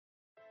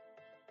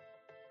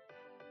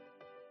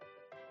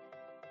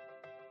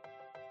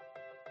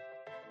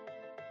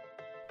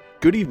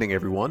Good evening,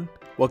 everyone.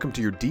 Welcome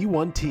to your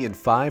D1T and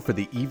 5 for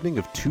the evening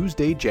of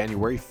Tuesday,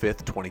 January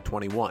 5th,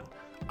 2021.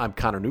 I'm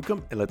Connor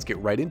Newcomb, and let's get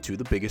right into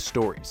the biggest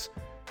stories.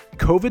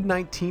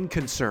 COVID-19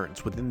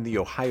 concerns within the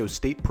Ohio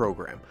State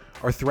program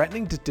are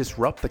threatening to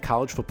disrupt the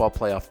college football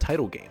playoff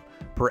title game,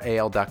 per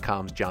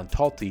AL.com's John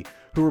Talty,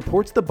 who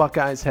reports the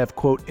Buckeyes have,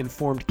 quote,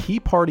 informed key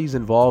parties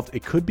involved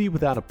it could be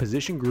without a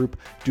position group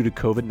due to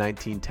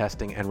COVID-19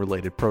 testing and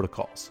related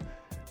protocols.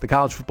 The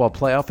college football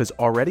playoff has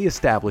already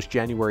established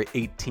January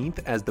 18th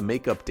as the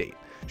makeup date,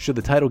 should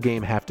the title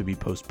game have to be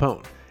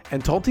postponed.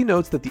 And Talty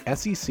notes that the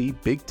SEC,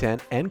 Big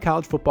Ten, and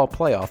college football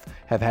playoff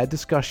have had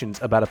discussions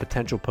about a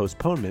potential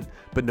postponement,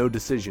 but no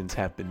decisions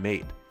have been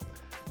made.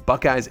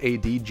 Buckeyes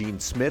AD Gene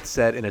Smith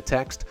said in a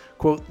text,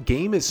 quote,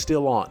 "Game is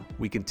still on.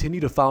 We continue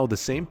to follow the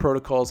same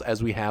protocols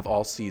as we have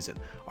all season.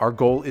 Our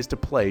goal is to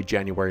play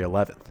January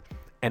 11th.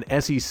 And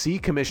SEC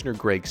Commissioner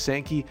Greg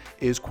Sankey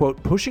is,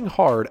 quote, pushing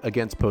hard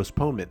against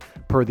postponement,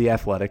 per The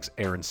Athletic's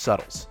Aaron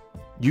Suttles.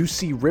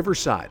 UC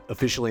Riverside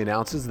officially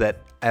announces that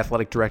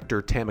Athletic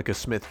Director Tamika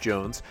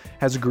Smith-Jones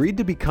has agreed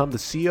to become the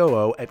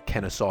COO at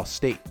Kennesaw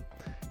State.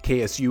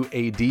 KSU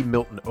AD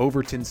Milton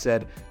Overton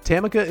said,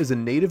 Tamika is a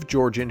native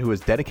Georgian who has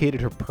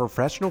dedicated her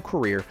professional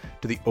career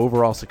to the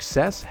overall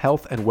success,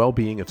 health, and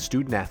well-being of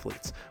student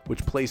athletes,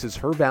 which places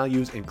her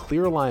values in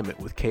clear alignment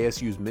with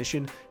KSU's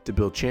mission to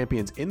build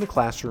champions in the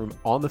classroom,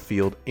 on the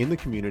field, in the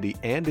community,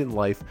 and in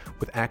life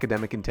with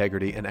academic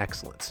integrity and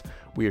excellence.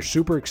 We are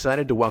super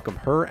excited to welcome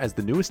her as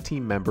the newest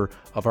team member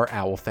of our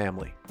OWL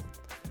family.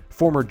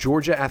 Former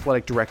Georgia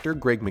Athletic Director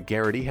Greg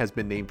McGarity has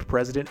been named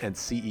President and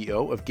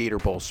CEO of Gator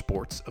Bowl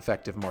Sports,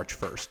 effective March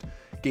 1st.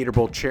 Gator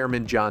Bowl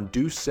Chairman John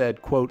Deuce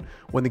said, quote,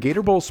 when the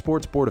Gator Bowl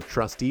Sports Board of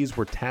Trustees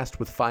were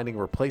tasked with finding a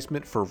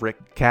replacement for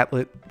Rick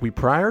Catlett, we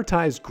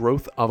prioritized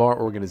growth of our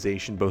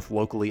organization both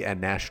locally and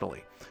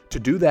nationally. To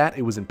do that,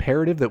 it was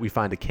imperative that we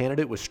find a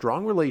candidate with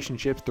strong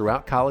relationships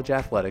throughout college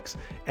athletics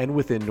and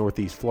within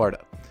Northeast Florida.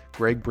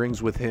 Greg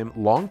brings with him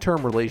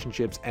long-term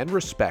relationships and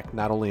respect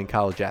not only in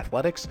college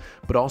athletics,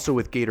 but also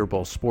with Gator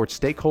Bowl sports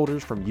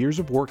stakeholders from years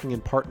of working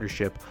in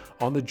partnership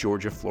on the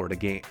Georgia-Florida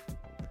game.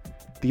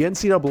 The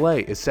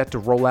NCAA is set to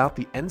roll out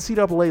the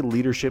NCAA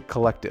Leadership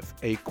Collective,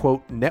 a,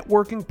 quote,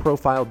 networking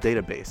profile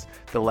database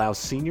that allows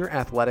senior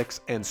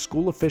athletics and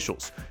school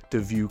officials to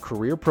view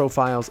career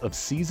profiles of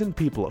seasoned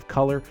people of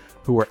color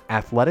who are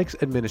athletics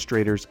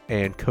administrators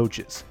and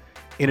coaches.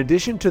 In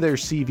addition to their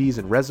CVs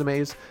and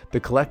resumes, the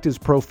collective's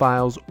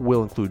profiles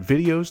will include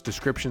videos,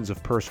 descriptions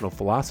of personal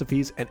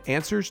philosophies, and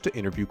answers to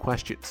interview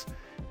questions.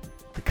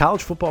 The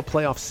college football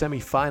playoff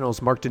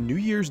semifinals marked a New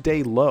Year's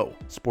Day low,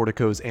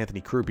 Sportico's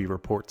Anthony Kirby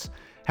reports.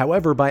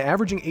 However, by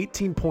averaging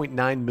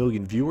 18.9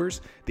 million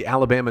viewers, the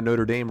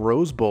Alabama-Notre Dame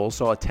Rose Bowl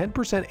saw a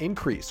 10%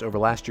 increase over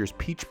last year's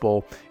Peach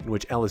Bowl, in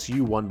which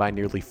LSU won by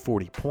nearly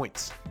 40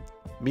 points.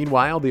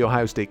 Meanwhile, the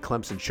Ohio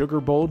State-Clemson Sugar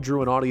Bowl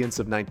drew an audience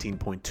of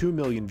 19.2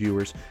 million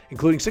viewers,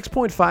 including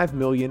 6.5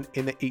 million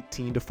in the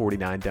 18 to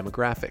 49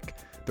 demographic.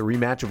 The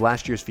rematch of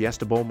last year's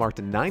Fiesta Bowl marked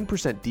a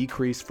 9%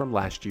 decrease from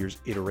last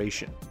year's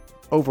iteration.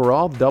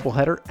 Overall, the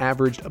doubleheader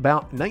averaged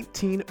about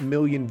 19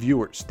 million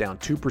viewers, down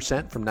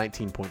 2% from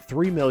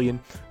 19.3 million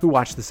who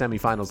watched the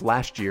semifinals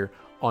last year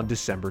on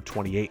December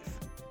 28th.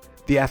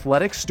 The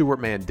Athletic's Stuart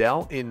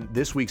Mandel in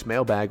this week's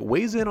mailbag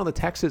weighs in on the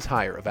Texas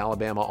hire of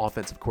Alabama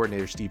offensive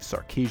coordinator Steve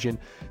Sarkisian,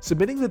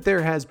 submitting that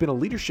there has been a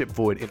leadership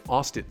void in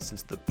Austin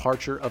since the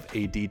departure of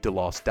AD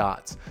DeLoss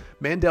Dodds.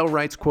 Mandel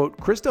writes, quote,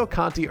 Chris Del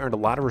Conte earned a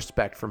lot of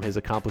respect from his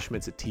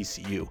accomplishments at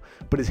TCU,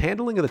 but his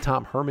handling of the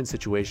Tom Herman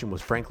situation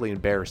was frankly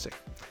embarrassing.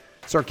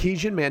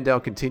 Sarkisian, Mandel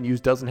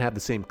continues, doesn't have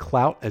the same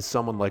clout as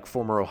someone like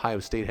former Ohio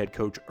State head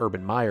coach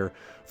Urban Meyer,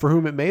 for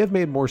whom it may have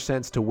made more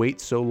sense to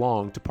wait so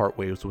long to part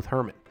ways with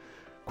Herman.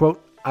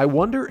 Quote, I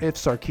wonder if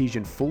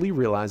Sarkisian fully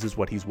realizes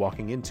what he's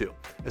walking into,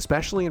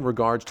 especially in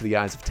regards to the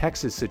Eyes of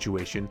Texas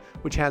situation,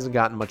 which hasn't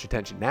gotten much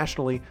attention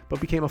nationally,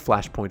 but became a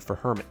flashpoint for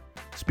Herman.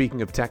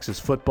 Speaking of Texas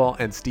football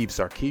and Steve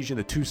Sarkisian,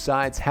 the two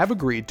sides have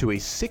agreed to a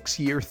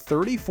 6-year,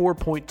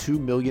 $34.2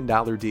 million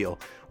deal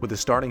with a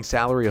starting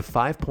salary of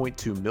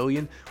 $5.2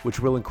 million, which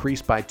will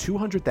increase by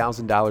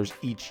 $200,000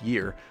 each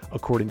year,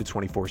 according to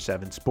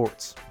 24/7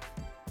 Sports.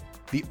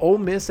 The Ole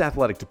Miss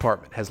Athletic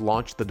Department has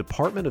launched the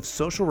Department of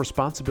Social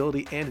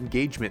Responsibility and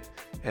Engagement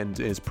and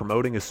is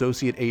promoting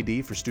Associate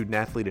AD for Student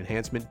Athlete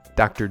Enhancement,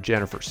 Dr.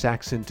 Jennifer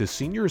Saxon, to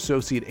Senior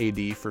Associate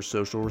AD for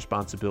Social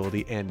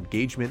Responsibility and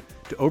Engagement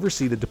to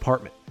oversee the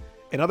department.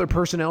 In other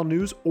personnel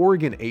news,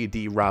 Oregon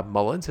AD Rob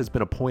Mullins has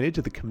been appointed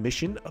to the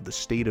Commission of the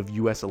State of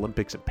U.S.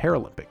 Olympics and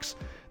Paralympics.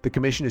 The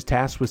commission is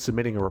tasked with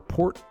submitting a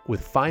report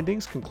with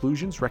findings,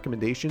 conclusions,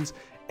 recommendations,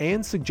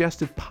 and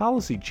suggested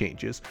policy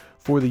changes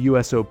for the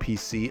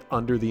USOPC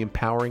under the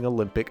Empowering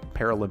Olympic,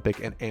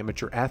 Paralympic, and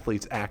Amateur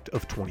Athletes Act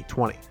of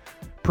 2020.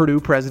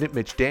 Purdue President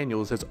Mitch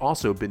Daniels has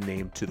also been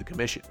named to the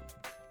commission.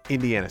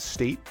 Indiana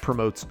State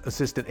promotes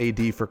Assistant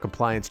AD for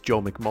Compliance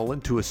Joe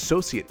McMullen to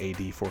Associate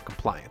AD for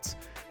Compliance.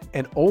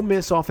 And Ole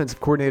Miss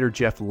offensive coordinator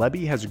Jeff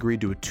Lebby has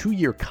agreed to a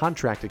 2-year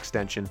contract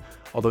extension,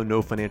 although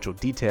no financial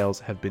details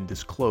have been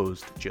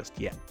disclosed just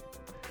yet.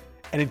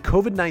 And in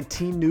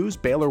COVID-19 news,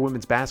 Baylor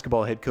women's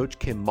basketball head coach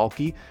Kim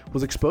Mulkey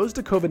was exposed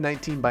to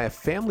COVID-19 by a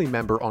family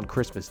member on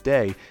Christmas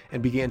Day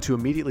and began to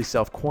immediately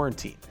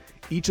self-quarantine.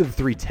 Each of the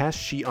 3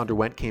 tests she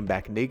underwent came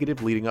back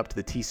negative leading up to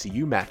the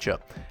TCU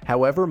matchup.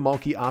 However,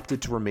 Mulkey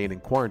opted to remain in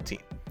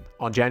quarantine.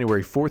 On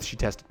January 4th, she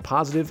tested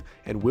positive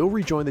and will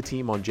rejoin the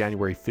team on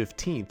January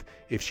 15th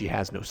if she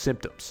has no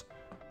symptoms.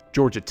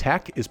 Georgia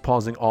Tech is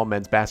pausing all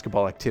men's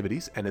basketball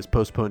activities and has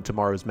postponed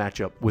tomorrow's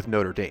matchup with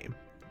Notre Dame.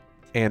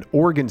 And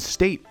Oregon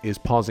State is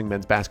pausing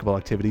men's basketball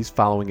activities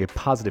following a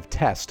positive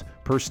test,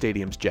 per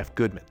Stadium's Jeff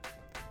Goodman.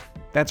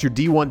 That's your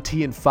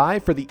D1T and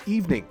 5 for the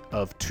evening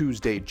of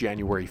Tuesday,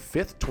 January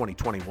 5th,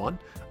 2021.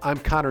 I'm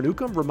Connor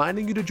Newcomb,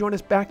 reminding you to join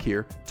us back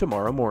here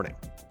tomorrow morning.